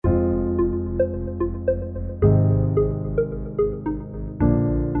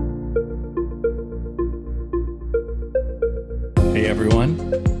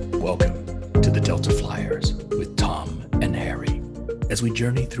As we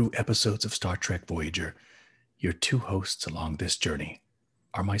journey through episodes of Star Trek Voyager, your two hosts along this journey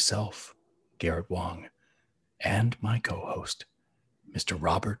are myself, Garrett Wang, and my co-host, Mr.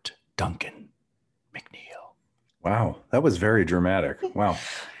 Robert Duncan McNeill. Wow, that was very dramatic. Wow.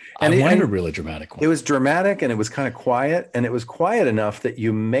 And I wanted a really dramatic one. It was dramatic and it was kind of quiet, and it was quiet enough that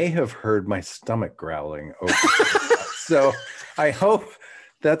you may have heard my stomach growling over. So I hope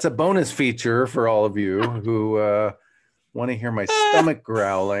that's a bonus feature for all of you who want to hear my stomach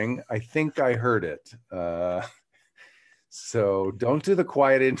growling. I think I heard it. So don't do the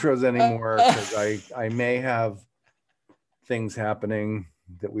quiet intros anymore, because I may have things happening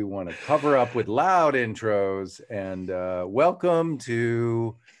that we want to cover up with loud intros. And welcome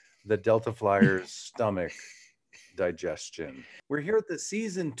to the Delta Flyers stomach digestion. We're here at the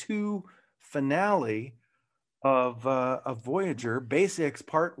season 2 finale of Voyager. Basics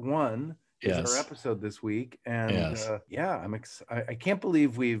Part 1 is our episode this week. And I can't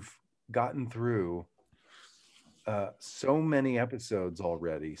believe we've gotten through so many episodes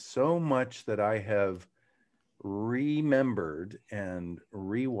already, so much that I have remembered and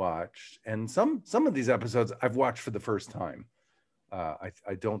rewatched, and some of these episodes I've watched for the first time. I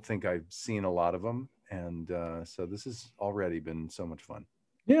don't think I've seen a lot of them, and so this has already been so much fun.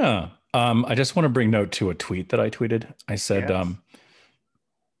 Yeah. I just want to bring note to a tweet that I tweeted. I said, yes.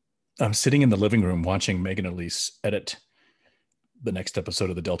 I'm sitting in the living room watching Meg and Elise edit the next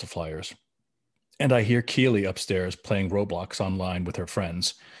episode of the Delta Flyers, and I hear Keely upstairs playing Roblox online with her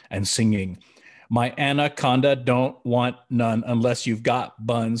friends and singing, "My anaconda don't want none unless you've got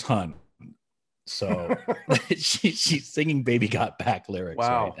buns, hun." So she's singing Baby Got Back lyrics.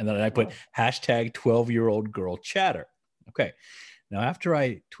 Wow. Right? And then I put hashtag 12-year-old girl chatter. Okay. Now, after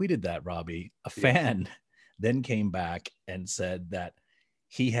I tweeted that, Robbie, a fan then came back and said that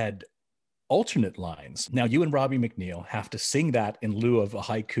he had alternate lines. Now, you and Robbie McNeill have to sing that in lieu of a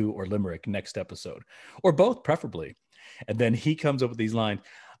haiku or limerick next episode, or both preferably. And then he comes up with these lines.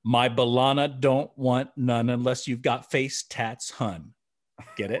 "My Balana don't want none unless you've got face tats, hun."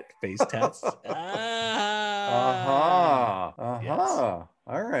 Get it? Face tats. Yes.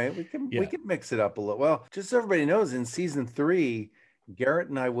 All right, we can mix it up a little. Well, just so everybody knows, in season 3, Garrett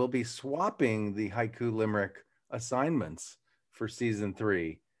and I will be swapping the haiku limerick assignments for season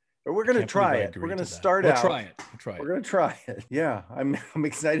 3. But we're going to try it. We're going to start out. We're going to try it. Yeah, I'm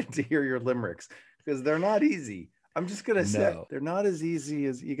excited to hear your limericks, because they're not easy. I'm just going to say they're not as easy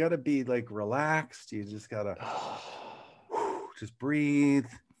as, you got to be like relaxed. You just got to just breathe,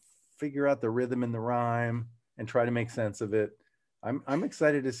 figure out the rhythm in the rhyme, and try to make sense of it. I'm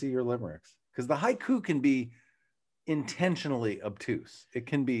excited to see your limericks, because the haiku can be intentionally obtuse. It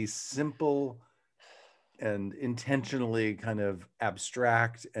can be simple and intentionally kind of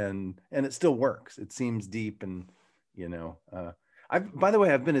abstract, and it still works. It seems deep, and by the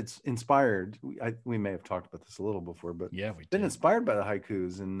way, I've been inspired. We may have talked about this a little before, but we've been inspired by the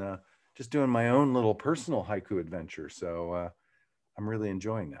haikus, and just doing my own little personal haiku adventure. So I'm really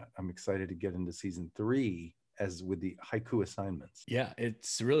enjoying that. I'm excited to get into season 3 as with the haiku assignments. Yeah,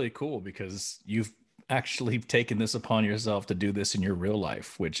 it's really cool, because you've actually taken this upon yourself to do this in your real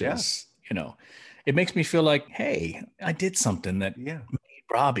life, which is, it makes me feel like, hey, I did something that made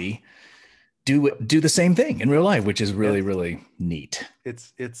Robbie do the same thing in real life, which is really, really neat.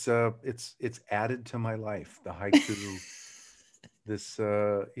 It's added to my life. The haiku,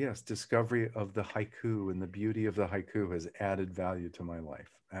 this discovery of the haiku and the beauty of the haiku has added value to my life.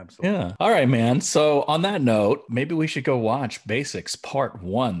 Absolutely. Yeah. All right, man. So on that note, maybe we should go watch Basics Part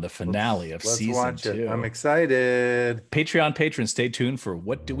 1, the finale of season 2. Let's watch it. I'm excited. Patreon patrons, stay tuned for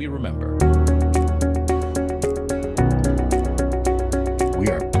What Do We Remember? We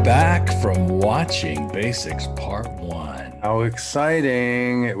are back from watching Basics Part 1. How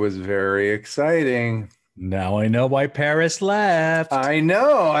exciting. It was very exciting. Now I know why Paris left. I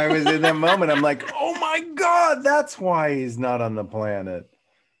know. I was in that moment. I'm like, oh my God, that's why he's not on the planet.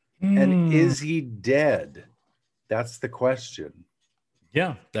 And is he dead? That's the question.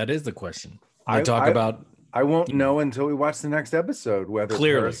 Yeah, that is the question. I won't know until we watch the next episode whether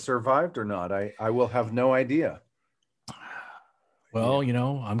Paris survived or not. I will have no idea. Well,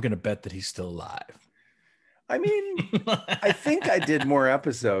 I'm going to bet that he's still alive. I mean, I think I did more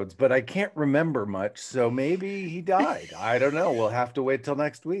episodes, but I can't remember much. So maybe he died. I don't know. We'll have to wait till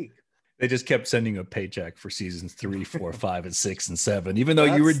next week. They just kept sending a paycheck for seasons 3, 4, 5, and 6, and 7, even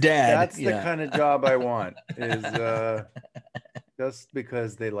though you were dead. That's the kind of job I want, is just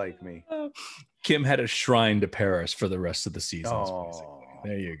because they like me. Kim had a shrine to Paris for the rest of the seasons. Basically.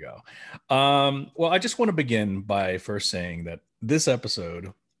 There you go. Well, I just want to begin by first saying that this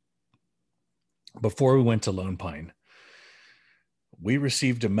episode, before we went to Lone Pine, we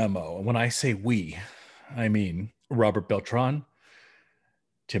received a memo. And when I say we, I mean Robert Beltran,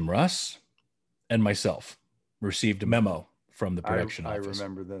 Tim Russ, and myself received a memo from the production office. I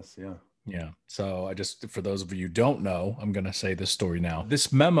remember this, yeah. Yeah. So I just, for those of you who don't know, I'm going to say this story now.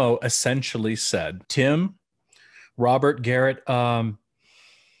 This memo essentially said, Tim, Robert, Garrett,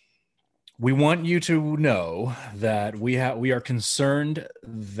 we want you to know that we are concerned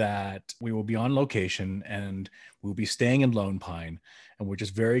that we will be on location and we'll be staying in Lone Pine. And we're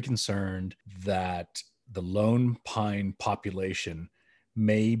just very concerned that the Lone Pine population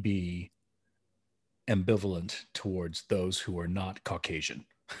may be ambivalent towards those who are not Caucasian.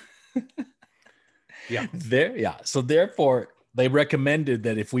 Yeah. So therefore, they recommended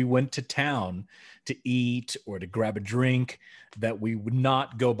that if we went to town to eat or to grab a drink, that we would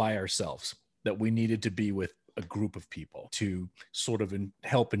not go by ourselves, that we needed to be with a group of people to sort of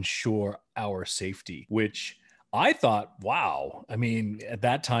help ensure our safety, which I thought, wow. I mean, at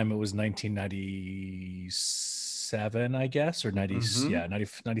that time, it was 1997, I guess, or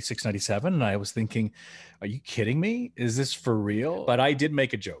 96, 97. And I was thinking, are you kidding me? Is this for real? But I did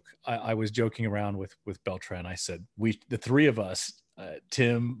make a joke. I was joking around with Beltran. I said, the three of us,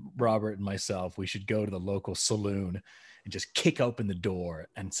 Tim, Robert, and myself, we should go to the local saloon and just kick open the door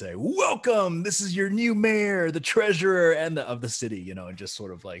and say, welcome, this is your new mayor, the treasurer of the city, and just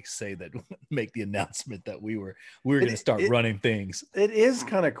sort of like say that, make the announcement that we were going to start running things. It is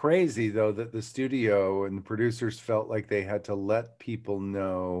kind of crazy though, that the studio and the producers felt like they had to let people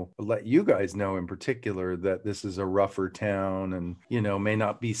know, let you guys know in particular, that this is a rougher town and, may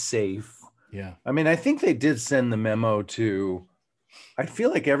not be safe. Yeah. I mean, I think they did send the memo to, I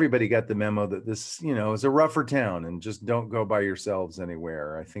feel like everybody got the memo that this, is a rougher town and just don't go by yourselves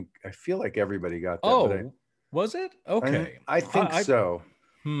anywhere. I feel like everybody got that. Oh, was it? Okay. I think so.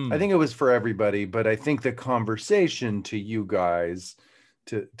 I think it was for everybody, but I think the conversation to you guys,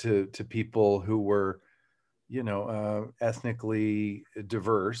 to people who were, ethnically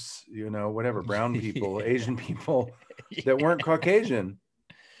diverse, whatever, brown people, Asian people that weren't Caucasian,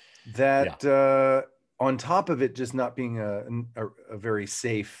 that, on top of it just not being a very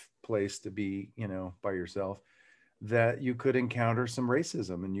safe place to be, by yourself, that you could encounter some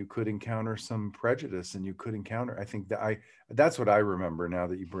racism and you could encounter some prejudice and you could encounter, I think that's what I remember now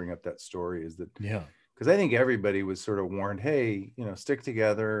that you bring up that story, is that, because I think everybody was sort of warned, hey, stick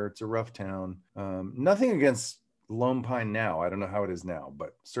together. It's a rough town. Nothing against Lone Pine now. I don't know how it is now,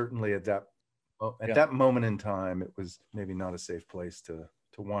 but certainly at that moment in time, it was maybe not a safe place to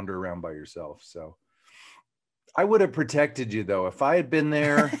wander around by yourself. So I would have protected you though. If I had been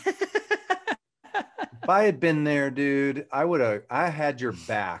there, dude, I had your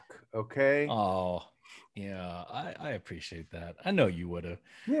back. Okay. Oh yeah. I appreciate that. I know you would have,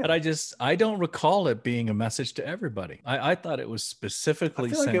 but I don't recall it being a message to everybody. I thought it was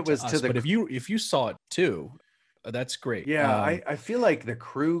specifically sent to us, but if you saw it too, that's great. Yeah. I feel like the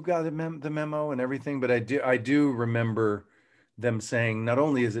crew got the memo and everything, but I do remember them saying, not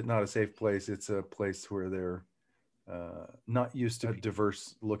only is it not a safe place, it's a place where they're not used to a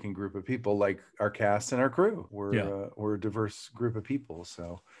diverse looking group of people, like our cast and our crew. We're a diverse group of people.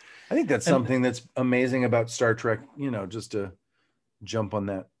 So I think that's something that's amazing about Star Trek, just to jump on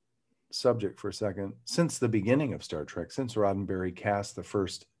that subject for a second. Since the beginning of Star Trek, since Roddenberry cast the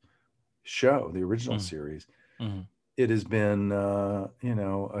first show, the original series, it has been,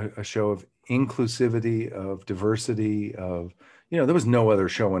 a show of inclusivity, of diversity, of, there was no other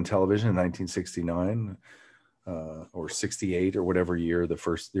show on television in 1969. Or 68 or whatever year the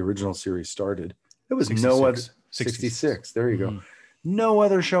original series started. It was 66. No other 66. There you go. No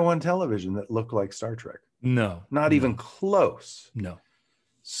other show on television that looked like Star Trek. No, not even close. No.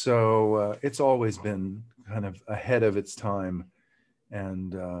 So it's always been kind of ahead of its time.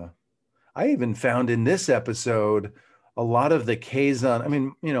 And I even found in this episode a lot of the Kazon. I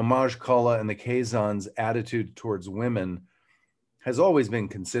mean, Maje, Culluh, and the Kazon's attitude towards women has always been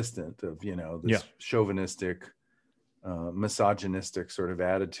consistent of, this chauvinistic, misogynistic sort of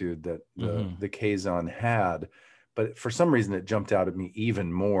attitude that the Kazon had. But for some reason, it jumped out at me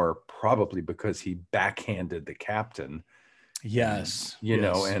even more, probably because he backhanded the captain. Yes.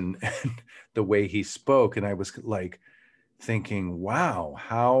 And the way he spoke. And I was like thinking, wow,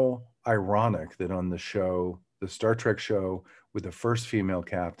 how ironic that on the show, the Star Trek show with the first female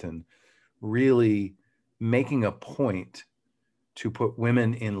captain, really making a point to put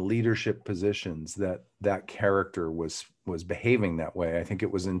women in leadership positions, that character was behaving that way. I think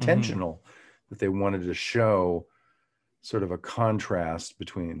it was intentional that they wanted to show sort of a contrast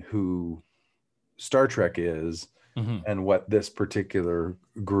between who Star Trek is and what this particular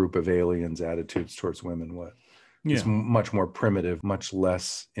group of aliens' attitudes towards women this much more primitive, much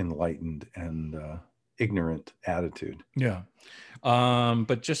less enlightened and ignorant attitude. Yeah.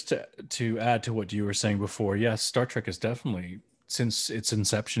 But just to add to what you were saying before, yes, Star Trek is definitely, since its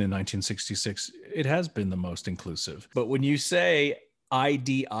inception in 1966, it has been the most inclusive. But when you say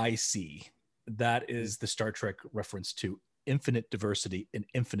IDIC, that is the Star Trek reference to infinite diversity in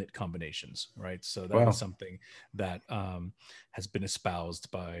infinite combinations, right? So that is something that has been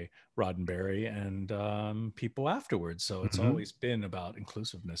espoused by Roddenberry and people afterwards. So it's always been about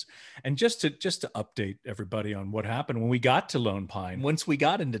inclusiveness. And just to update everybody on what happened when we got to Lone Pine. Once we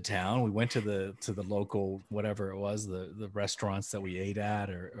got into town, we went to the local, whatever it was, the restaurants that we ate at,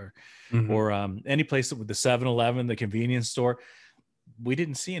 or any place with the 7-Eleven, the convenience store. We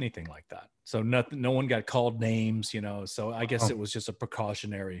didn't see anything like that. So no one got called names, so I guess it was just a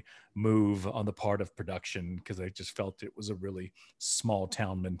precautionary move on the part of production, because I just felt it was a really small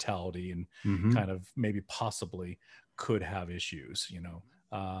town mentality and kind of maybe possibly could have issues,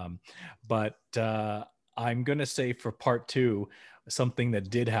 but I'm going to say for part 2, something that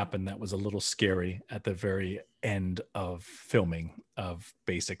did happen that was a little scary at the very end of filming of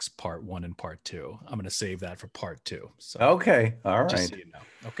Basics part 1 and part 2. I'm going to save that for part 2. So okay. All right. Just so you know.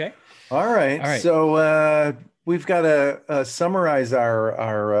 Okay. All right. So we've got to summarize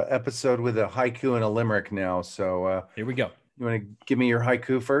our episode with a haiku and a limerick now. So here we go. You want to give me your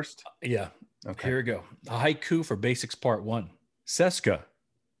haiku first? Yeah. Okay. Here we go. A haiku for Basics part 1. Seska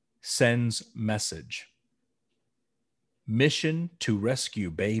sends message. Mission to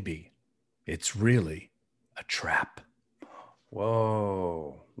rescue baby. It's really a trap.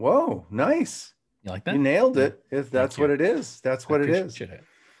 Whoa. Nice. You like that? You nailed it. If that's what it is. That's what it is.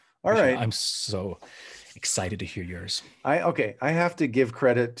 All right. I'm so excited to hear yours. I have to give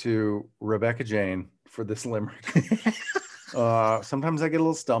credit to Rebecca Jayne for this limerick. Sometimes I get a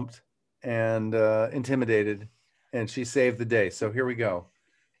little stumped and intimidated, and she saved the day. So here we go.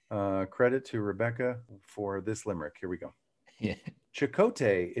 Credit to Rebecca for this limerick. Here we go. Yeah.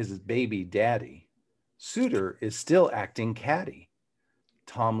 Chakotay is his baby daddy. Suitor is still acting catty.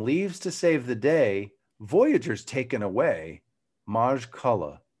 Tom leaves to save the day. Voyager's taken away. Maje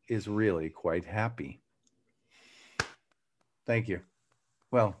Culluh is really quite happy. Thank you.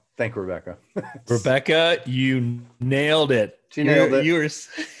 Well, thank Rebecca. Rebecca, you nailed it. She nailed it. You were...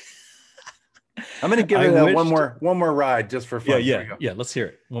 I'm going to give it one more ride just for fun. Yeah. Let's hear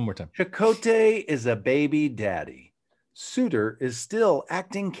it one more time. Chakotay is a baby daddy. Suitor is still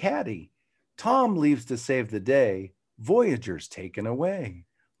acting catty. Tom leaves to save the day. Voyager's taken away.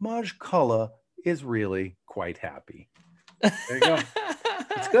 Maje Culluh is really quite happy. There you go.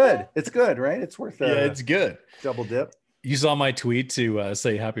 It's good. It's good, right? It's worth it's good. Double dip. You saw my tweet to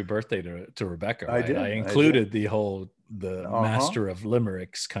say happy birthday to Rebecca, right? I did. I included the master of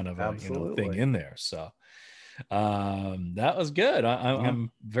limericks kind of a thing in there. So that was good.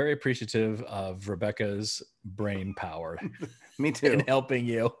 I'm very appreciative of Rebecca's brain power. Me too. In helping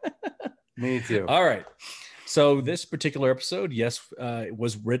you. Me too. All right. So this particular episode,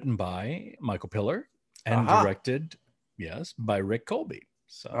 was written by Michael Piller and directed, by Rick Colby.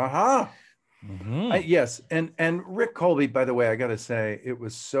 So yes, and Rick Colby, by the way, I gotta say, it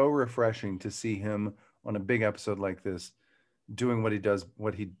was so refreshing to see him on a big episode like this, doing what he does,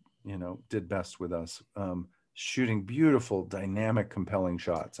 what he did best with us, shooting beautiful, dynamic, compelling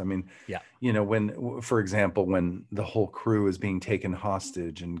shots. I mean, when, for example, when the whole crew is being taken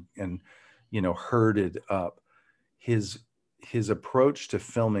hostage and herded up, his approach to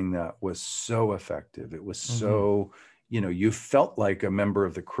filming that was so effective. It was so, you felt like a member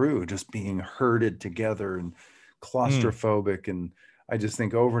of the crew just being herded together and claustrophobic. And I just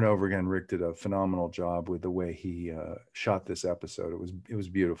think over and over again, Rick did a phenomenal job with the way he shot this episode. It was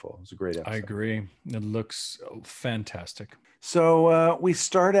beautiful. It was a great episode. I agree. It looks fantastic. So we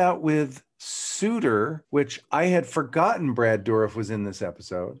start out with Suitor, which I had forgotten Brad Dourif was in this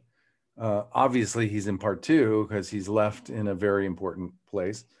episode. Obviously, he's in part 2 because he's left in a very important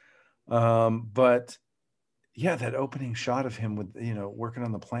place. But yeah, that opening shot of him with, working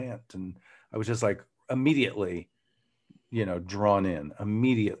on the plant. And I was just like immediately, drawn in,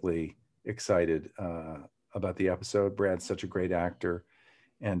 immediately excited about the episode. Brad's such a great actor,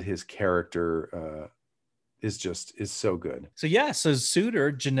 and his character is so good. So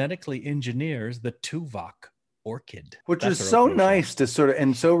Suitor genetically engineers the Tuvok orchid, which is so nice to sort of,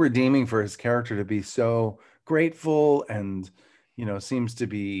 and so redeeming for his character to be so grateful and seems to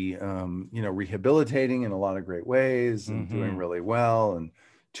be rehabilitating in a lot of great ways and doing really well. And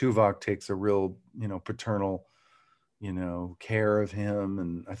Tuvok takes a real paternal care of him,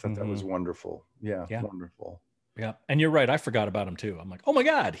 and I thought that was wonderful. Wonderful. Yeah. And you're right. I forgot about him too. I'm like, oh my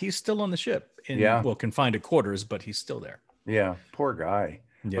God, he's still on the ship confined to quarters, but he's still there. Yeah. Poor guy.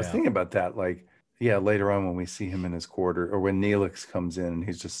 Yeah. I was thinking about that. Like, later on when we see him in his quarter, or when Neelix comes in and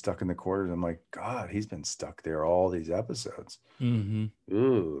he's just stuck in the quarters, I'm like, God, he's been stuck there all these episodes. Mm-hmm.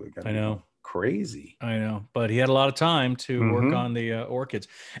 Ooh, I know. Crazy. I know, but he had a lot of time to work on the orchids.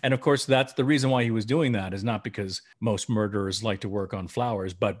 And of course, that's the reason why he was doing that, is not because most murderers like to work on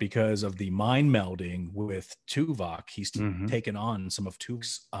flowers, but because of the mind melding with Tuvok. He's taken on some of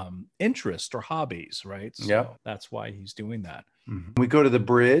Tuvok's interest or hobbies, right? So that's why he's doing that. We go to the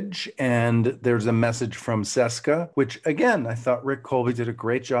bridge and there's a message from Seska, which again, I thought Rick Colby did a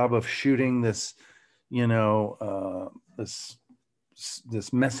great job of shooting this,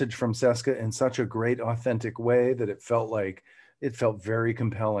 this message from Seska in such a great, authentic way that it felt very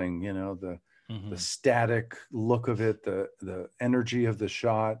compelling. The static look of it, the energy of the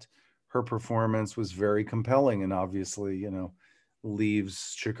shot, her performance was very compelling, and obviously,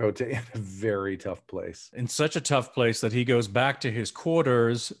 leaves Chakotay in a very tough place. In such a tough place that he goes back to his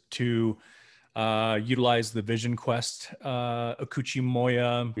quarters to utilize the Vision Quest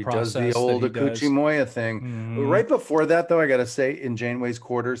Okuchi-Moya process. He does the old Okuchi-Moya thing. Right before that, though, I got to say, in Janeway's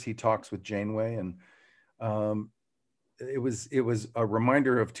quarters, he talks with Janeway, and it was a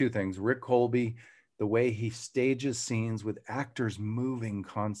reminder of two things. Rick Colby, the way he stages scenes with actors moving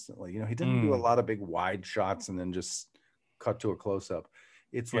constantly. He didn't do a lot of big wide shots and then just cut to a close-up.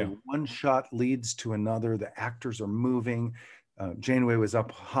 It's like one shot leads to another. The actors are moving. Janeway was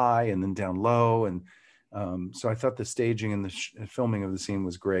up high and then down low, and so I thought the staging and the filming of the scene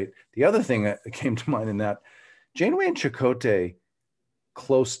was great. The other thing that came to mind in that, Janeway and Chakotay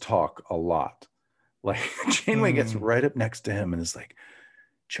close talk a lot. Like Janeway gets right up next to him and is like,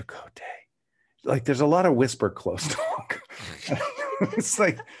 Chakotay. Like there's a lot of whisper close talk. It's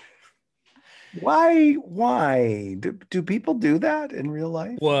like, why do people do that in real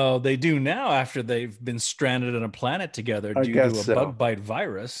life? Well, they do now after they've been stranded on a planet together due to a bug bite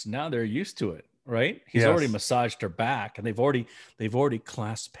virus. Now they're used to it, right? He's already massaged her back, and they've already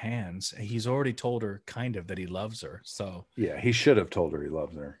clasped hands. He's already told her kind of that he loves her. So he should have told her he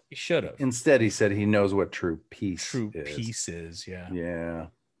loves her. He should have. Instead, he said he knows what true peace is. Yeah.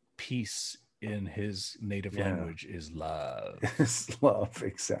 Peace in his native language is love. It's love,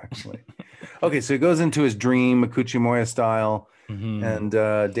 exactly. Okay, so he goes into his dream, Okuchi-Moya style, and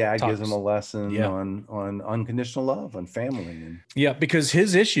Dad gives him a lesson on unconditional love, on family. Because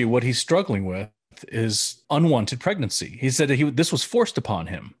his issue, what he's struggling with, is unwanted pregnancy. He said that this was forced upon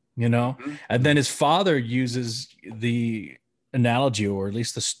him, and then his father uses the analogy, or at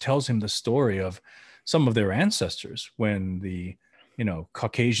least tells him the story of some of their ancestors when the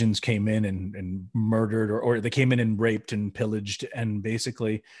Caucasians came in and murdered, or they came in and raped and pillaged. And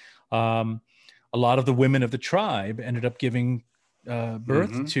basically, a lot of the women of the tribe ended up giving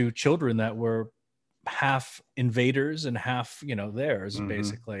birth to children that were half invaders and half, theirs,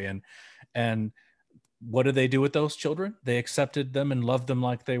 basically. And what did they do with those children? They accepted them and loved them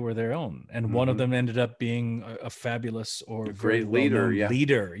like they were their own. And one of them ended up being a fabulous or a great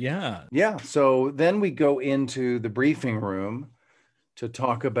leader. Yeah. So then we go into the briefing room to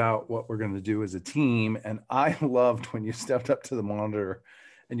talk about what we're going to do as a team. And I loved when you stepped up to the monitor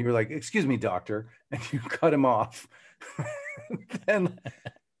and you were like, "Excuse me, doctor," and you cut him off. and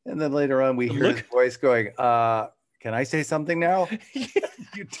then later on, we hear his voice going, "Can I say something now?"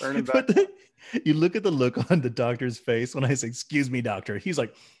 You turn him back. You look at the look on the doctor's face when I say, "Excuse me, doctor." He's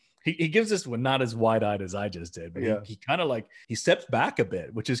like, he gives this one not as wide-eyed as I just did, but he kind of like, he steps back a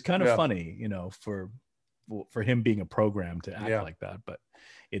bit, which is kind of funny, for him being a program to act like that, but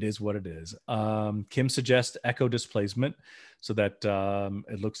it is what it is. Kim suggests echo displacement so that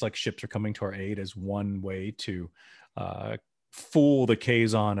it looks like ships are coming to our aid as one way to fool the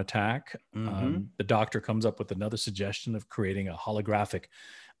Kazon attack. The doctor comes up with another suggestion of creating a holographic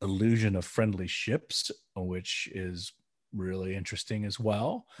illusion of friendly ships, which is really interesting as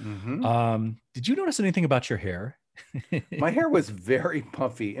well. Did you notice anything about your hair? My hair was very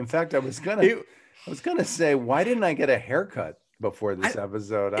puffy. In fact, I was gonna say, why didn't I get a haircut before this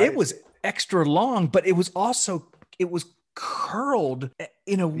episode? It was extra long, but it was curled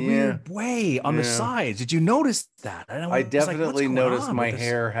in a weird way on the sides. Did you notice that? I definitely noticed my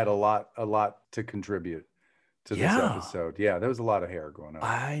hair had a lot to contribute to this episode. Yeah, there was a lot of hair going on.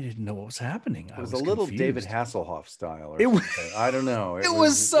 I didn't know what was happening. It was a little confused. David Hasselhoff style. It was, I don't know. It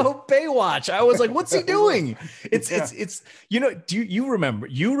was so Baywatch. I was like, what's he doing? It's you know, you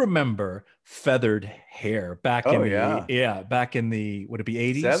remember feathered hair back in the would it be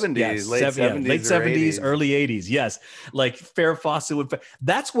 80s? 70s, yes, late 70s, early 80s. Yes. Like Farrah Fawcett would,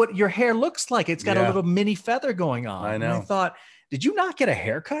 that's what your hair looks like. It's got a little mini feather going on. I know. And I thought, did you not get a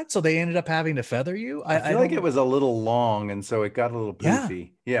haircut? So they ended up having to feather you? I feel like it was a little long, and so it got a little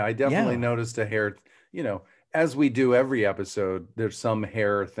poofy. Yeah, I definitely noticed a hair, you know, as we do every episode, there's some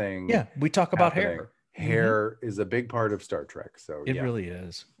hair thing. Yeah, we talk about hair. Hair is a big part of Star Trek. So it really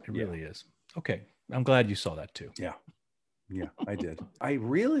is. It really is. Okay. I'm glad you saw that too. Yeah. Yeah, I did. I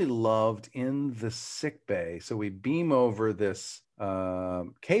really loved in the sick bay. So we beam over this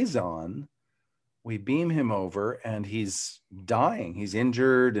Kazon. We beam him over and he's dying. He's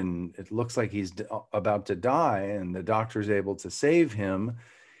injured and it looks like he's about to die. And the doctor's able to save him.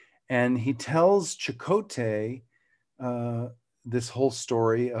 And he tells Chakotay this whole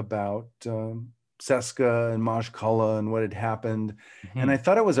story about Seska and Maje Culluh and what had happened. And I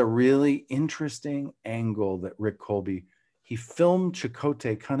thought it was a really interesting angle that Rick Colby, he filmed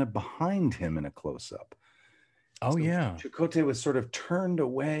Chakotay kind of behind him in a close-up. Oh, so yeah. Chakotay was sort of turned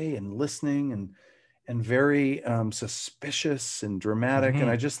away and listening and very suspicious and dramatic. And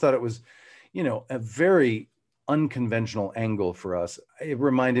I just thought it was, you know, a very unconventional angle for us. It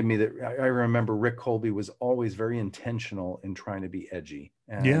reminded me that I remember Rick Colby was always very intentional in trying to be edgy.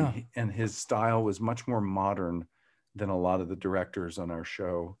 And his style was much more modern than a lot of the directors on our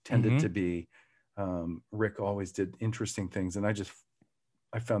show tended to be. Rick always did interesting things. And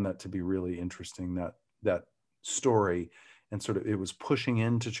I found that to be really interesting, that story. And sort of, it was pushing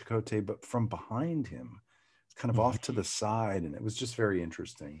into Chakotay, but from behind him, kind of off to the side. And it was just very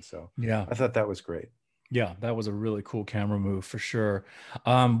interesting. So yeah, I thought that was great. Yeah, that was a really cool camera move for sure.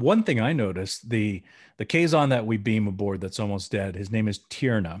 One thing I noticed, the Kazon that we beam aboard that's almost dead, his name is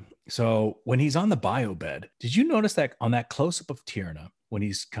Tierna. So when he's on the bio bed, did you notice that on that close-up of Tierna, when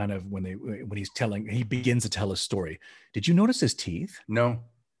he's kind of, when he begins to tell his story, did you notice his teeth? No.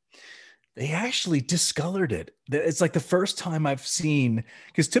 They actually discolored it. It's like the first time I've seen,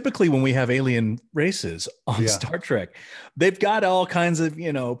 because typically when we have alien races on Star Trek, they've got all kinds of,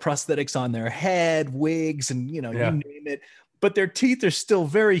 you know, prosthetics on their head, wigs, and, you know, you name it. But their teeth are still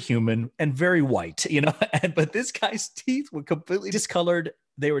very human and very white, you know. But this guy's teeth were completely discolored.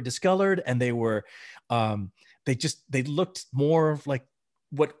 They were discolored, and they were, they looked more like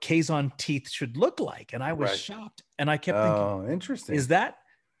what Kazon teeth should look like. And I was shocked. And I kept thinking, oh, interesting. Is that,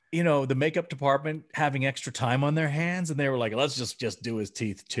 you know, the makeup department having extra time on their hands, and they were like, let's just do his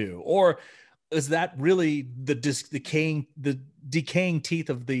teeth too? Or is that really the decaying teeth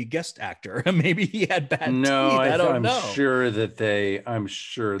of the guest actor? Maybe he had bad teeth. I don't know. I'm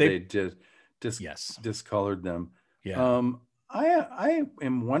sure they did discolored them. Yeah. I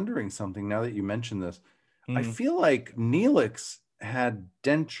am wondering something now that you mentioned this. I feel like Neelix had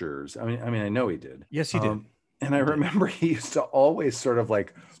dentures. I mean, I know he did. Yes, he did. And I remember he used to always sort of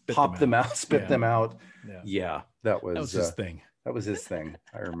like spit them out. Yeah, that was his thing. That was his thing.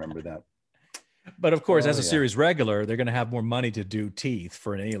 I remember that. But of course, as a series regular, they're going to have more money to do teeth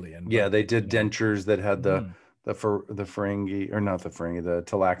for an alien. Yeah, they did dentures that had the Ferengi, or not the Ferengi, the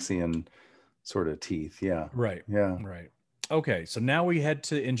Talaxian sort of teeth. Yeah. Right. Yeah. Right. Okay, so now we head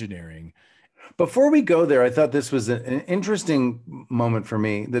to engineering. Before we go there, I thought this was an interesting moment for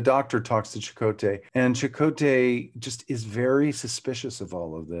me. The doctor talks to Chakotay, and Chakotay just is very suspicious of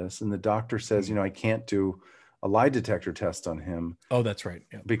all of this. And the doctor says, you know, I can't do a lie detector test on him. Oh, that's right.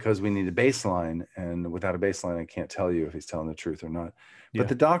 Yeah. Because we need a baseline. And without a baseline, I can't tell you if he's telling the truth or not. But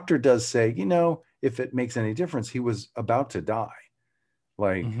the doctor does say, you know, if it makes any difference, he was about to die.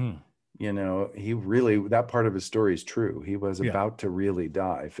 Like, you know, he really, that part of his story is true. He was about to really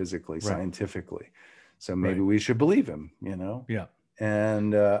die physically, scientifically. So maybe we should believe him, you know? Yeah.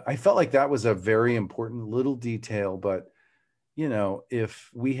 And I felt like that was a very important little detail. But, you know, if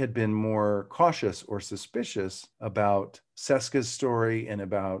we had been more cautious or suspicious about Seska's story and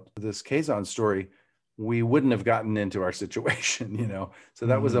about this Kazon story, we wouldn't have gotten into our situation, you know? So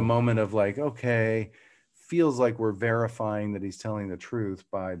that was a moment of like, okay, feels like we're verifying that he's telling the truth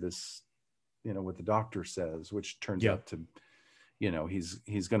by this, you know, what the doctor says, which turns out to, you know, he's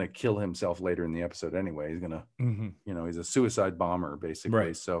going to kill himself later in the episode anyway. He's going to, you know, he's a suicide bomber basically.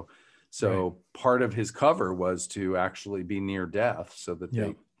 Right. So part of his cover was to actually be near death so that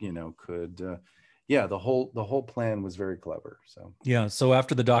they, you know, could, the whole plan was very clever. So, so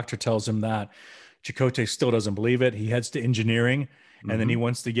after the doctor tells him that, Chakotay still doesn't believe it. He heads to engineering, And then he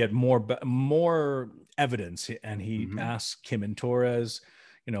wants to get more evidence, and he asks Kim and Torres,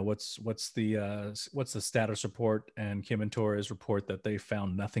 what's the status report? And Kim and Torres report that they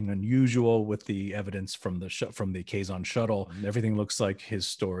found nothing unusual with the evidence from the Kazon shuttle. And everything looks like his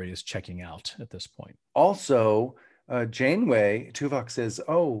story is checking out at this point. Also, Janeway, Tuvok says,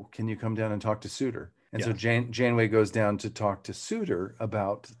 "Oh, can you come down and talk to Suter?" And so Janeway goes down to talk to Suter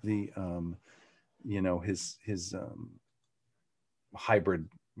about the his hybrid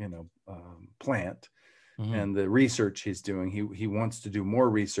plant. And the research he's doing. He wants to do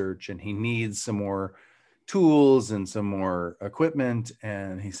more research, and he needs some more tools and some more equipment.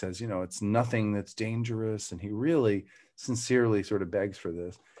 And he says, it's nothing that's dangerous. And he really sincerely sort of begs for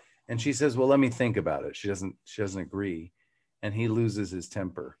this. And she says, well, let me think about it. She doesn't agree. And he loses his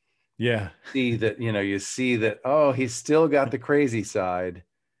temper. Yeah. You see that, oh, he's still got the crazy side.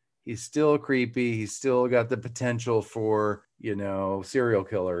 He's still creepy. He's still got the potential for, serial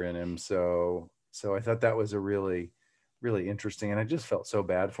killer in him. So I thought that was a really, really interesting. And I just felt so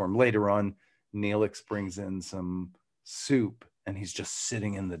bad for him. Later on, Neelix brings in some soup and he's just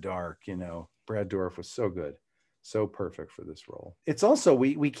sitting in the dark. Brad Dourif was so good, so perfect for this role. It's also,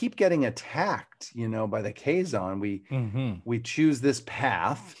 we keep getting attacked, by the Kazon. We choose this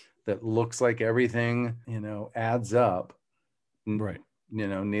path that looks like everything, adds up. Right.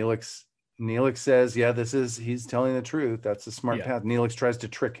 Neelix says, yeah, he's telling the truth. That's a smart path. Neelix tries to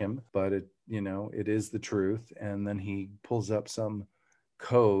trick him, but it is the truth. And then he pulls up some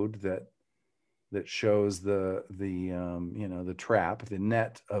code that shows the trap, the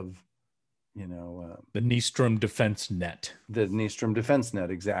net of, the Nistrim defense net. The Nistrim defense net,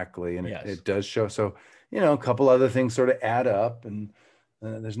 exactly. And it does show. So, a couple other things sort of add up, and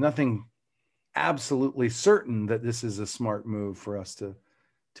there's nothing absolutely certain that this is a smart move for us to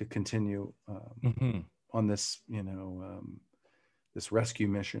continue on this, this rescue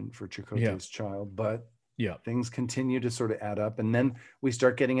mission for Chakotay's child. But things continue to sort of add up. And then we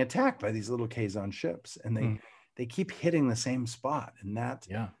start getting attacked by these little Kazon ships, and they keep hitting the same spot. And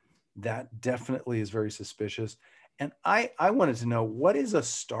that definitely is very suspicious. And I wanted to know, what is a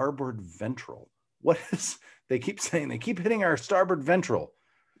starboard ventral? What is, they keep saying they keep hitting our starboard ventral.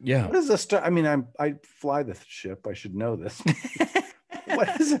 Yeah. What is I fly the ship. I should know this.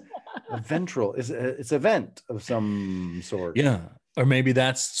 What is a ventral? It's a vent of some sort. Yeah. Or maybe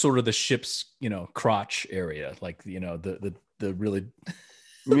that's sort of the ship's, crotch area, like, the really.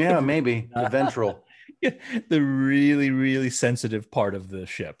 Yeah, maybe the ventral. Yeah, the really, really sensitive part of the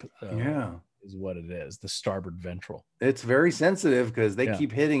ship. Is what it is. The starboard ventral. It's very sensitive because they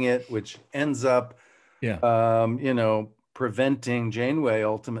keep hitting it, which ends up, preventing Janeway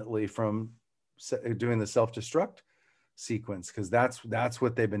ultimately from doing the self-destruct sequence, because that's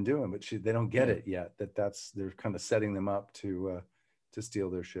what they've been doing, but they don't get it yet. They're kind of setting them up to steal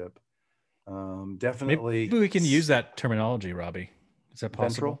their ship. Definitely. Maybe we can use that terminology, Robbie. Is that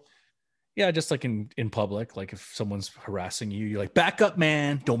possible? Ventral? Yeah, just like in public, like if someone's harassing you, you're like, back up,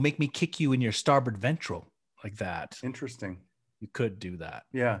 man. Don't make me kick you in your starboard ventral, like that. Interesting. You could do that.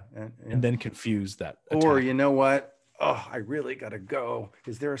 Yeah. And then confuse that attack. Or you know what? Oh, I really got to go.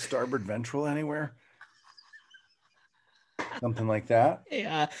 Is there a starboard ventral anywhere? Something like that.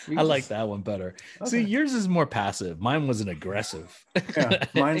 Yeah, I like that one better. Okay. See, yours is more passive. Mine was an aggressive. Yeah,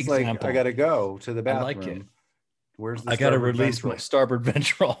 mine's like, I got to go to the bathroom. I like it. Where's the I got to release my starboard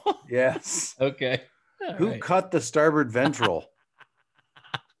ventral. Yes. Okay. Who cut the starboard ventral?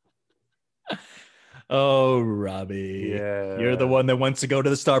 Oh, Robbie. Yeah. You're the one that wants to go to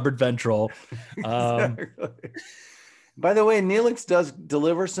the starboard ventral. Exactly. By the way, Neelix does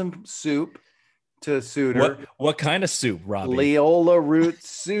deliver some soup to Suter. What kind of soup, Robbie? Leola root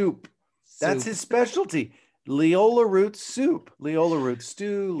soup. That's his specialty. Leola root soup. Leola root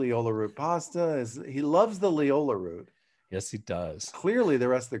stew, Leola root pasta. He loves the Leola root. Yes, he does. Clearly, the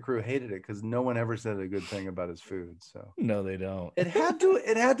rest of the crew hated it because no one ever said a good thing about his food. So no, they don't. It had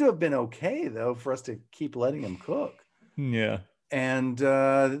to have been okay though for us to keep letting him cook. Yeah. And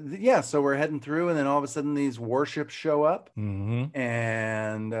so we're heading through, and then all of a sudden these warships show up,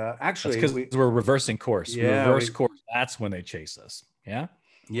 and actually because we're reversing course. Yeah, reverse course. That's when they chase us. Yeah.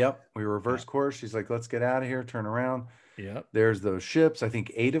 Yep, we reverse course. She's like, "Let's get out of here. Turn around." Yep. There's those ships. I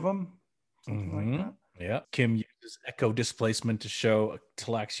think 8 of them. Something like that. Yeah. Kim uses echo displacement to show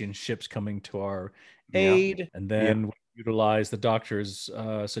Talaxian ships coming to our aid, and then we utilize the doctor's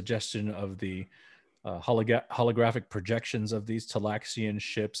suggestion of the holographic projections of these Talaxian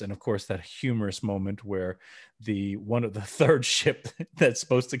ships, and of course that humorous moment where the third ship that's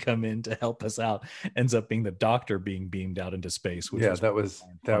supposed to come in to help us out ends up being the doctor being beamed out into space. Which that was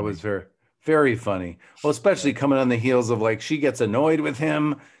very, Very funny. Well, especially coming on the heels of like she gets annoyed with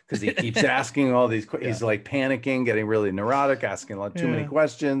him because he keeps asking all these. He's like panicking, getting really neurotic, asking too many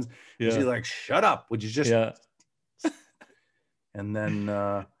questions. And she's like, "Shut up! Would you just?" And then,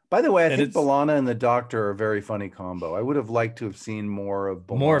 by the way, I think B'Elanna and the Doctor are a very funny combo. I would have liked to have seen more of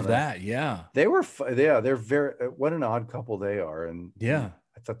B'Elanna. More of that, yeah. They were, they're very. What an odd couple they are, and I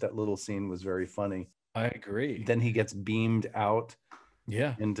thought that little scene was very funny. I agree. Then he gets beamed out.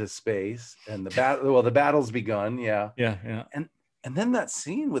 Into space, and the battle's begun. And then that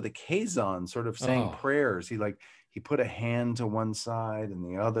scene with the Kazon sort of saying prayers. He put a hand to one side and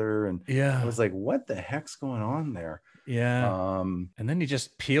the other, and I was like, what the heck's going on there? And then he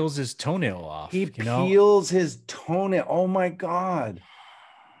just peels his toenail off. He peels his toenail. Oh my God.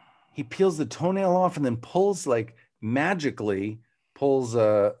 He peels the toenail off and then magically pulls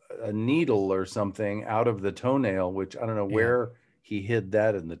a needle or something out of the toenail, which I don't know where he hid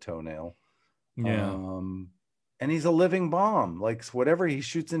that in the toenail. And he's a living bomb. Like whatever he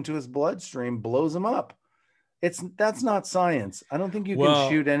shoots into his bloodstream blows him up. That's not science. I don't think you can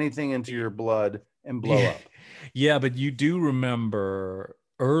shoot anything into your blood and blow up. Yeah, but you do remember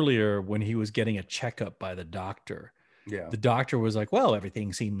earlier when he was getting a checkup by the doctor. The doctor was like, well,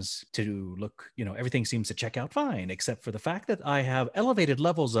 everything seems to check out fine, except for the fact that I have elevated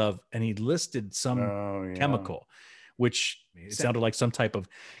levels of, and he listed some chemical, which it sounded like some type of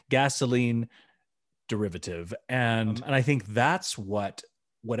gasoline derivative. And I think that's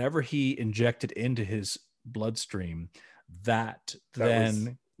whatever he injected into his bloodstream, that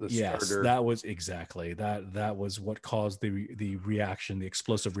was exactly that was what caused the reaction, the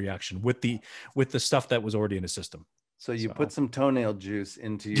explosive reaction with the stuff that was already in his system. So you put some toenail juice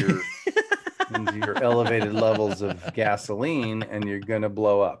into your elevated levels of gasoline and you're gonna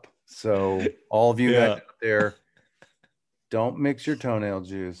blow up. So all of you guys out there, don't mix your toenail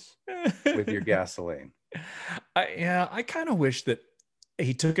juice with your gasoline. I kind of wish that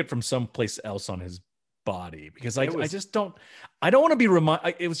he took it from someplace else on his body, because I don't want to be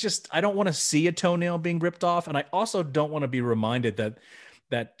reminded. I don't want to see a toenail being ripped off. And I also don't want to be reminded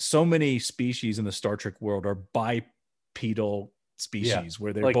that so many species in the Star Trek world are bipedal species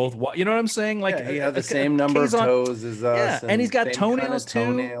where they're both, you know what I'm saying? Like he has the same number of toes as us. And he's got toenails too.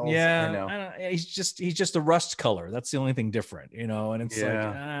 Toenails. I know. He's just a rust color. That's the only thing different, and it's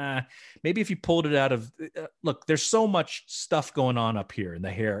like, maybe if you pulled it out of, look, there's so much stuff going on up here in the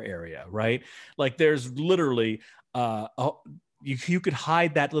hair area, right? Like there's literally, you could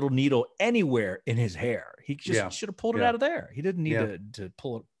hide that little needle anywhere in his hair. He just should have pulled it out of there. He didn't need to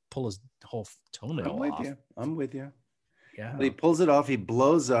pull his whole toenail off. I'm with you. Yeah. But he pulls it off, he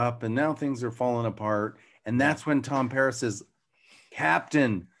blows up, and now things are falling apart. And that's when Tom Paris says,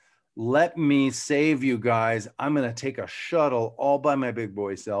 Captain, let me save you guys. I'm going to take a shuttle all by my big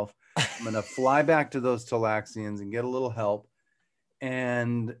boy self. I'm going to fly back to those Talaxians and get a little help.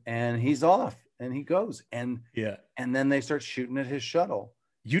 And he's off and he goes. And then they start shooting at his shuttle.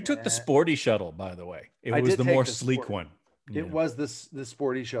 You took the sporty shuttle, by the way. It was the more sleek one. It was the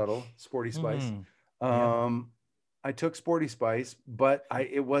sporty shuttle, Sporty Spice. I took Sporty Spice, but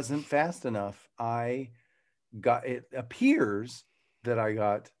it wasn't fast enough. It appears that I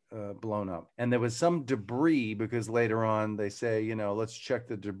got blown up, and there was some debris, because later on they say, let's check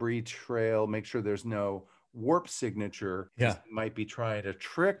the debris trail, make sure there's no warp signature. Might be trying to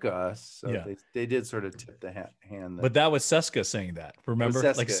trick us. So they did sort of tip the hand. But that was Seska saying that. Remember,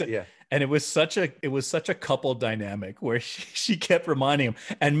 and it was such a couple dynamic where she kept reminding him,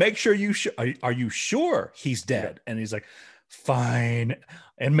 and make sure are you sure he's dead? And he's like, fine,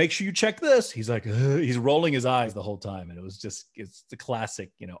 and make sure you check this. He's like, he's rolling his eyes the whole time, and it's the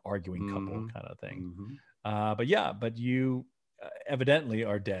classic, arguing couple kind of thing. But you evidently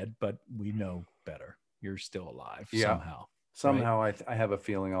are dead, but we know better. You're still alive somehow. Right? I have a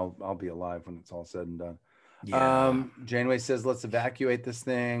feeling I'll be alive when it's all said and done. Janeway says, let's evacuate this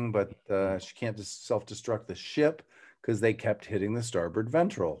thing, but she can't just self-destruct the ship because they kept hitting the starboard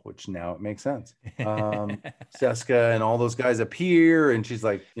ventral, which now it makes sense. Seska and all those guys appear, and she's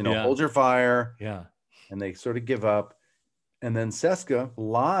like, hold your fire. And they sort of give up. And then Seska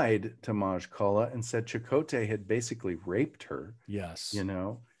lied to Maje Culluh and said Chakotay had basically raped her. Yes.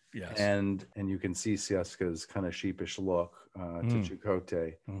 Yes. And you can see Seska's kind of sheepish look to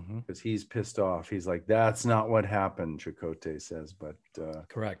Chakotay, because he's pissed off. He's like, that's not what happened, Chakotay says, but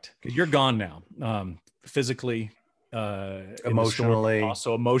correct. You're gone now. Physically, emotionally,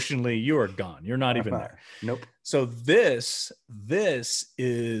 also emotionally, you are gone. You're not even there. Nope. So this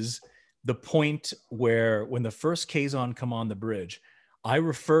is the point where, when the first Kazon come on the bridge, I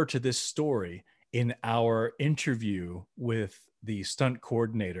refer to this story in our interview with the stunt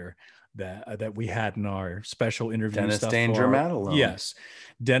coordinator that we had in our special interview Dennis stuff. Danger Madelone. Yes,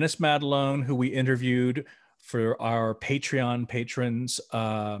 Dennis Madelone, who we interviewed for our Patreon patrons.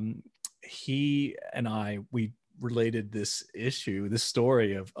 He and we related this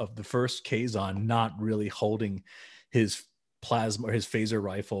story of the first Kazon not really holding his plasma or his phaser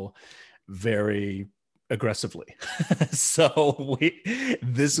rifle very aggressively. So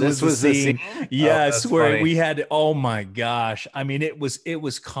this was the scene. Yes, where funny. We had, oh my gosh. I mean, it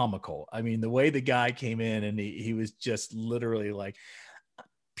was comical. I mean, the way the guy came in and he was just literally like,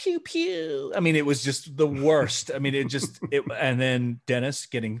 pew pew. I mean, it was just the worst. I mean, and then Dennis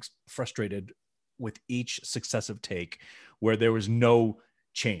getting frustrated with each successive take where there was no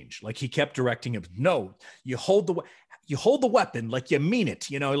change. Like he kept directing him, no, you hold the weapon like you mean it,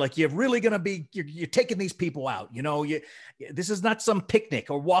 like you're really going to be, you're taking these people out, this is not some picnic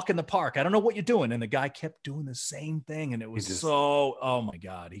or walk in the park. I don't know what you're doing. And the guy kept doing the same thing. And it was oh my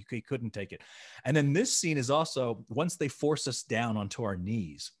God, he couldn't take it. And then this scene is also, once they force us down onto our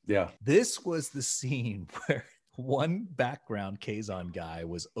knees. Yeah. This was the scene where one background Kazon guy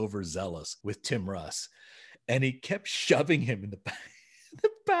was overzealous with Tim Russ and he kept shoving him in the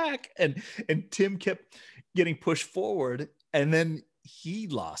back and Tim kept getting pushed forward and then he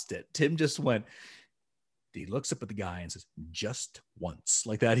lost it. Tim just went, he looks up at the guy and says, just once,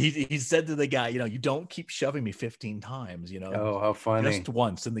 like that. He said to the guy, you don't keep shoving me 15 times, Oh, how funny. Just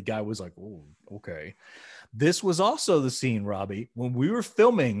once. And the guy was like, oh, okay. This was also the scene, Robbie, when we were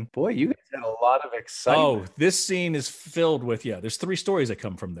filming. Boy, you guys had a lot of excitement. Oh, this scene is filled with, there's 3 stories that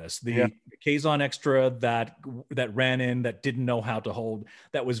come from this. The Kazon extra that ran in, that didn't know how to hold,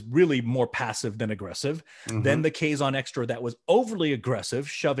 that was really more passive than aggressive. Mm-hmm. Then the Kazon extra that was overly aggressive,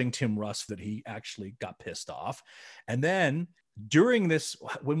 shoving Tim Russ, that he actually got pissed off. And then during this,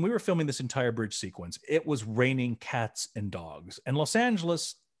 when we were filming this entire bridge sequence, it was raining cats and dogs. And Los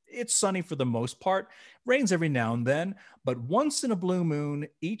Angeles, it's sunny for the most part, rains every now and then, but once in a blue moon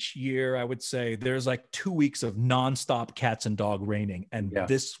each year, I would say there's like 2 weeks of nonstop cats and dog raining. And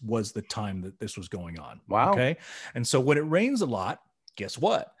this was the time that this was going on. Wow. Okay. And so when it rains a lot, guess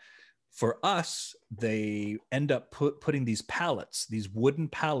what? For us, they end up putting these wooden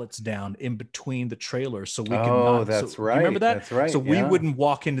pallets down in between the trailers so we can. Oh, that's right. Remember that? That's right. So we wouldn't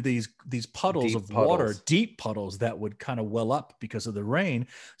walk into these puddles of water, deep puddles that would kind of well up because of the rain.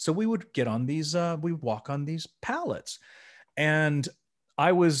 So we would get on these, we walk on these pallets. And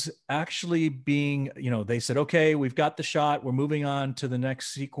I was actually being, they said, okay, we've got the shot. We're moving on to the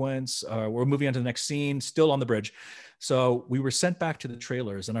next sequence. We're moving on to the next scene, still on the bridge. So we were sent back to the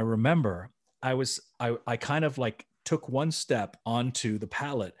trailers. And I remember I kind of like took one step onto the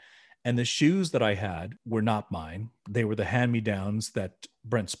pallet and the shoes that I had were not mine. They were the hand-me-downs that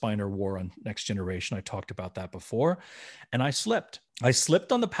Brent Spiner wore on Next Generation. I talked about that before. And I slipped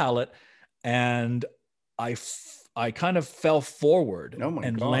on the pallet and I kind of fell forward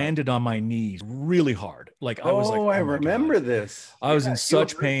and landed on my knees really hard. Like I was I remember this. I was in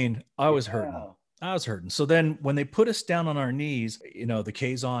such pain. I was hurting. So then when they put us down on our knees, the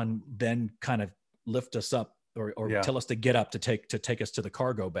Kazon then kind of lift us up or tell us to get up to take us to the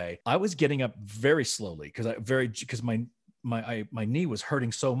cargo bay. I was getting up very slowly because my knee was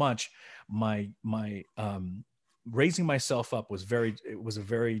hurting so much. My raising myself up was a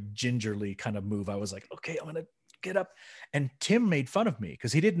very gingerly kind of move. I was like, okay, I'm going to get up. And Tim made fun of me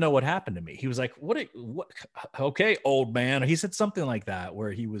because he didn't know what happened to me. He was like, what, okay, old man. He said something like that,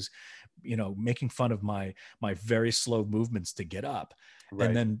 where he was, making fun of my very slow movements to get up. Right.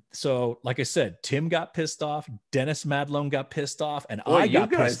 And then, so like I said, Tim got pissed off. Dennis Madelone got pissed off. And I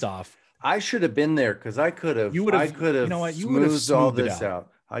got pissed off. I should have been there because I could have smoothed all this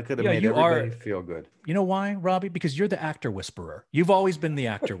out. I could have made everybody feel good. You know why, Robbie? Because you're the actor whisperer. You've always been the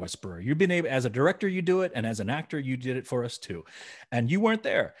actor whisperer. You've been able, as a director, you do it. And as an actor, you did it for us too. And you weren't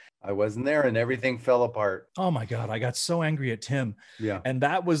there. I wasn't there and everything fell apart. Oh my God. I got so angry at Tim. Yeah. And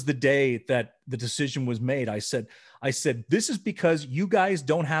that was the day that the decision was made. I said, this is because you guys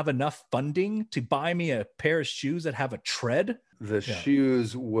don't have enough funding to buy me a pair of shoes that have a tread. The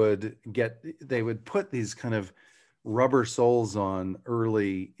shoes they would put these kind of rubber soles on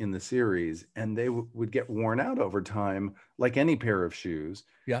early in the series, and they would get worn out over time, like any pair of shoes.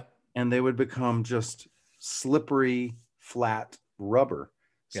 Yeah. And they would become just slippery, flat rubber.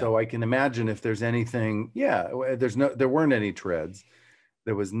 So I can imagine if there's anything, there weren't any treads.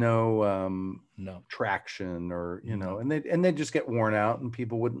 There was no traction or, and they'd just get worn out and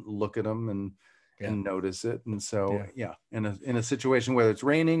people wouldn't look at them and notice it. And so, in a situation whether it's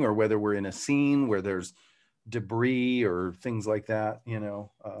raining or whether we're in a scene where there's debris or things like that,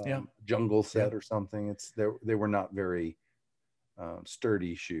 jungle set or something, they were not very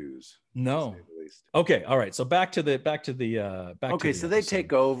sturdy shoes. No. To say the least. Okay. All right. So back to the Okay, so they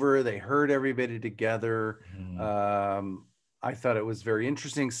take over. They herd everybody together. I thought it was very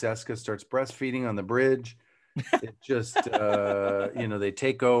interesting. Seska starts breastfeeding on the bridge. It just, they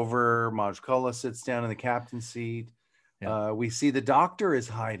take over. Maje Culluh sits down in the captain's seat. Yeah. We see the doctor is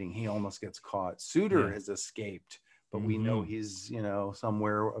hiding. He almost gets caught. Suitor has escaped, but we know he's,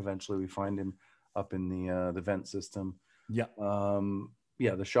 somewhere. Eventually we find him up in the vent system. Yeah.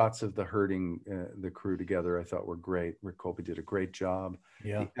 The shots of the herding the crew together I thought were great. Rick Colby did a great job.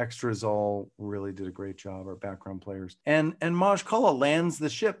 Yeah. The extras all really did a great job, our background players. And Maje Culluh lands the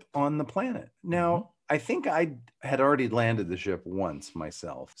ship on the planet. Now, I think I had already landed the ship once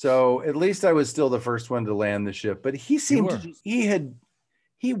myself. So at least I was still the first one to land the ship. But he seemed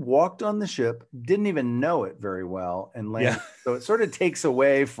he walked on the ship, didn't even know it very well, and landed. Yeah. So it sort of takes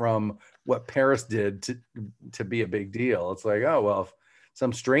away from what Paris did to be a big deal. It's like, oh, well, if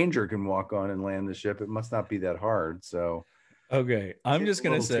some stranger can walk on and land the ship, it must not be that hard. So, okay, I'm just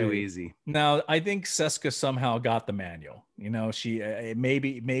gonna say too easy. Now, I think Seska somehow got the manual. She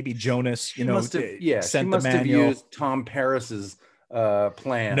maybe Jonas, she must have used Tom Paris's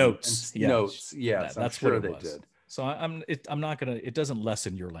plan notes. Notes. Yes, that's sure what they did. So I'm not gonna. It doesn't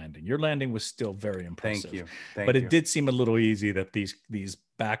lessen your landing. Your landing was still very impressive. Thank you. But it did seem a little easy that these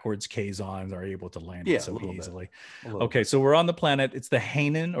backwards Kazons are able to land it so easily. Okay, so we're on the planet. It's the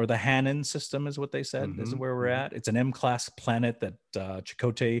Hanan or the Hannon system, is what they said. This is where we're at. It's an M-class planet that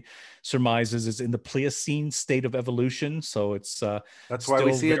Chakotay surmises is in the Pliocene state of evolution. So it's that's why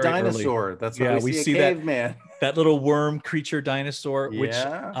we see a dinosaur. Early. That's why we see a caveman. That little worm creature dinosaur, which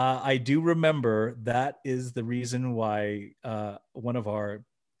I do remember. That is the reason why one of our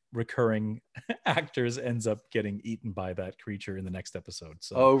recurring actors ends up getting eaten by that creature in the next episode.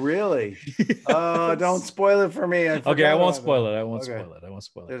 So. Oh, really? Yes. Oh, don't spoil it for me. Okay, I won't spoil it. I won't spoil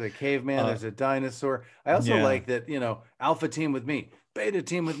it. There's a caveman. There's a dinosaur. I also like that, Alpha team with me, Beta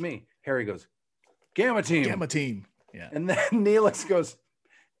team with me. Harry goes, Gamma team. Gamma team. Yeah. And then Neelix goes,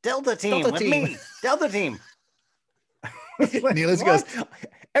 Delta team with me. Delta team. Like, Neelix goes,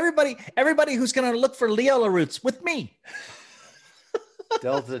 everybody who's going to look for Leola roots with me.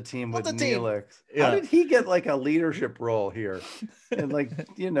 Delta team with Neelix. Yeah. How did he get like a leadership role here? And it's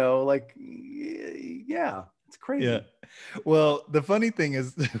crazy. Yeah. Well, the funny thing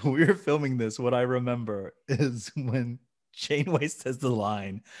is we were filming this. What I remember is when Janeway says the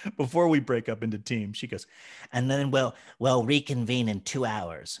line before we break up into teams, she goes, and then we'll reconvene in 2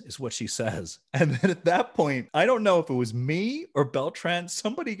 hours, is what she says. And then at that point, I don't know if it was me or Beltran,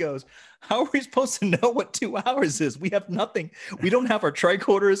 somebody goes, how are we supposed to know what 2 hours is? We have nothing. We don't have our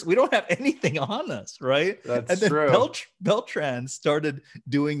tricorders. We don't have anything on us, right? That's and then true. Beltran started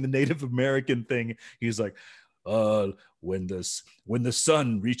doing the Native American thing. He's like, when the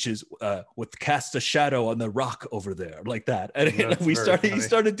sun reaches cast a shadow on the rock over there, like that. And he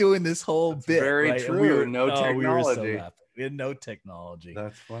started doing this whole bit. Very right? true. We were technology. We were so laughing. We had no technology.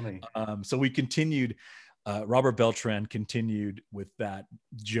 That's funny. So we continued. Robert Beltran continued with that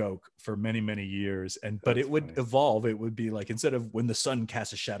joke for many, many years. But it would evolve. It would be like, instead of when the sun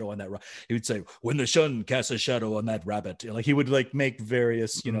casts a shadow on that rock, he would say, when the sun casts a shadow on that rabbit. Like he would make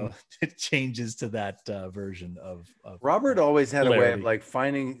various, changes to that version of Robert always had hilarity. A way of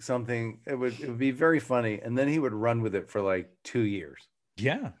finding something. It would be very funny. And then he would run with it for 2 years.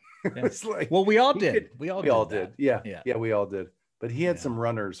 Yeah. It's well, we all did. We all did. Yeah, we all did. But he had some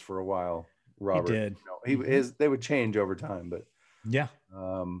runners for a while. Robert he did. They would change over time, but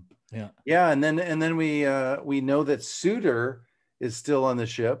and then we know that Suitor is still on the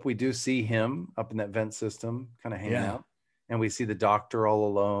ship. We do see him up in that vent system kind of hanging out, and we see the doctor all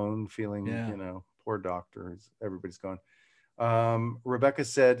alone feeling poor doctor, everybody's gone. Rebecca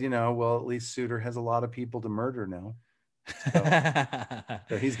said, well, at least Suitor has a lot of people to murder now.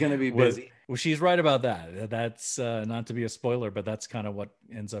 So he's going to be busy. Well, she's right about that. That's not to be a spoiler, but that's kind of what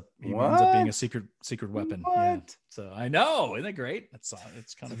ends up being a secret weapon. What? Yeah. So I know, isn't it great? It's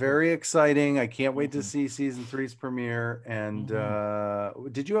kind of very exciting. I can't wait to see season 3's premiere. And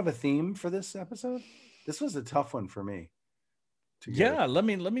did you have a theme for this episode? This was a tough one for me. Yeah, let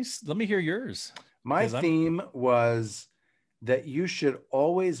me hear yours. My theme was that you should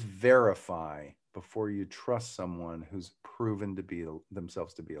always verify before you trust someone who's proven to be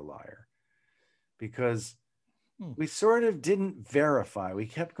themselves to be a liar, because we sort of didn't verify. We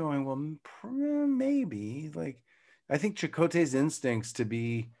kept going, well, maybe. I think Chakotay's instincts to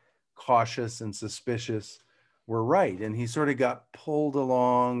be cautious and suspicious were right, and he sort of got pulled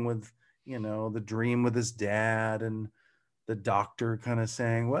along with the dream with his dad, and the doctor kind of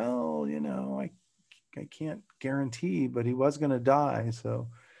saying, well, can't guarantee, but he was going to die. So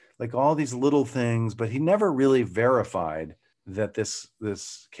like all these little things, but he never really verified that this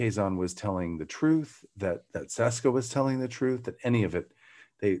Kazon was telling the truth, that Seska was telling the truth, that any of it.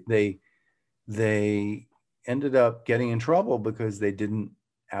 They ended up getting in trouble because they didn't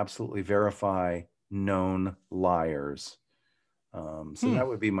absolutely verify known liars. So that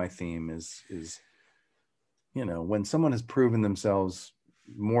would be my theme is, when someone has proven themselves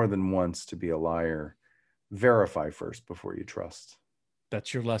more than once to be a liar, verify first before you trust.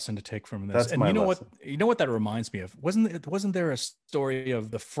 That's your lesson to take from this. That's and my lesson. You know what that reminds me of? Wasn't there a story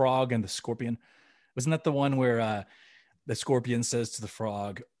of the frog and the scorpion? Wasn't that the one where the scorpion says to the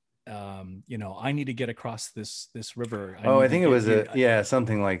frog, I need to get across this river. I think it was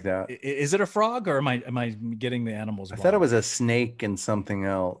something like that. Is it a frog, or am I getting the animals? I thought it was a snake and something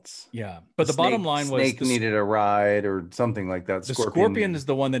else. Yeah, but the bottom line was snake needed a ride or something like that. The scorpion is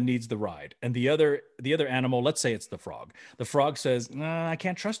the one that needs the ride, and the other animal, let's say it's the frog. The frog says, I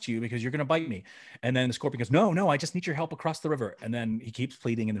can't trust you because you're going to bite me. And then the scorpion goes, no, I just need your help across the river. And then he keeps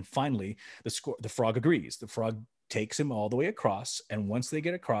pleading, and then finally the frog agrees. The frog takes him all the way across, and once they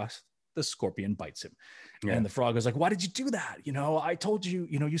get across, the scorpion bites him. And the frog is like, why did you do that? I told you,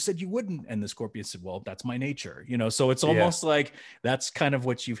 you said you wouldn't. And the scorpion said, well, that's my nature. So it's almost like that's kind of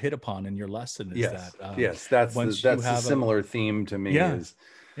what you've hit upon in your lesson is that's a similar theme to me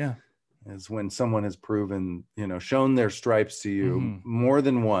is when someone has proven, shown their stripes to you more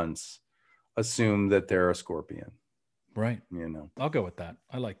than once, assume that they're a scorpion. Right. I'll go with that.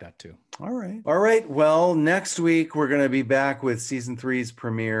 I like that too. All right. Well, next week we're going to be back with season 3's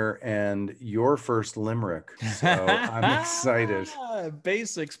premiere and your first limerick. So I'm excited.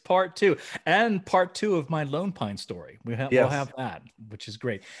 Basics part 2 and part 2 of my Lone Pine story. We'll have that, which is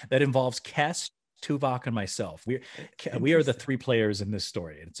great. That involves Kes, Tuvok, and myself. We are the 3 players in this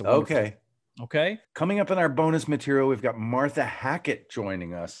story. It's okay. Coming up in our bonus material, we've got Martha Hackett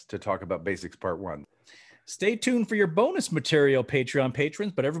joining us to talk about Basics Part 1. Stay tuned for your bonus material, Patreon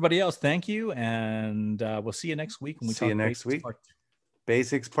patrons. But everybody else, thank you. And we'll see you next week when we talk Basics Part 2.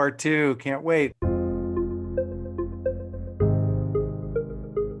 Basics Part 2. Can't wait.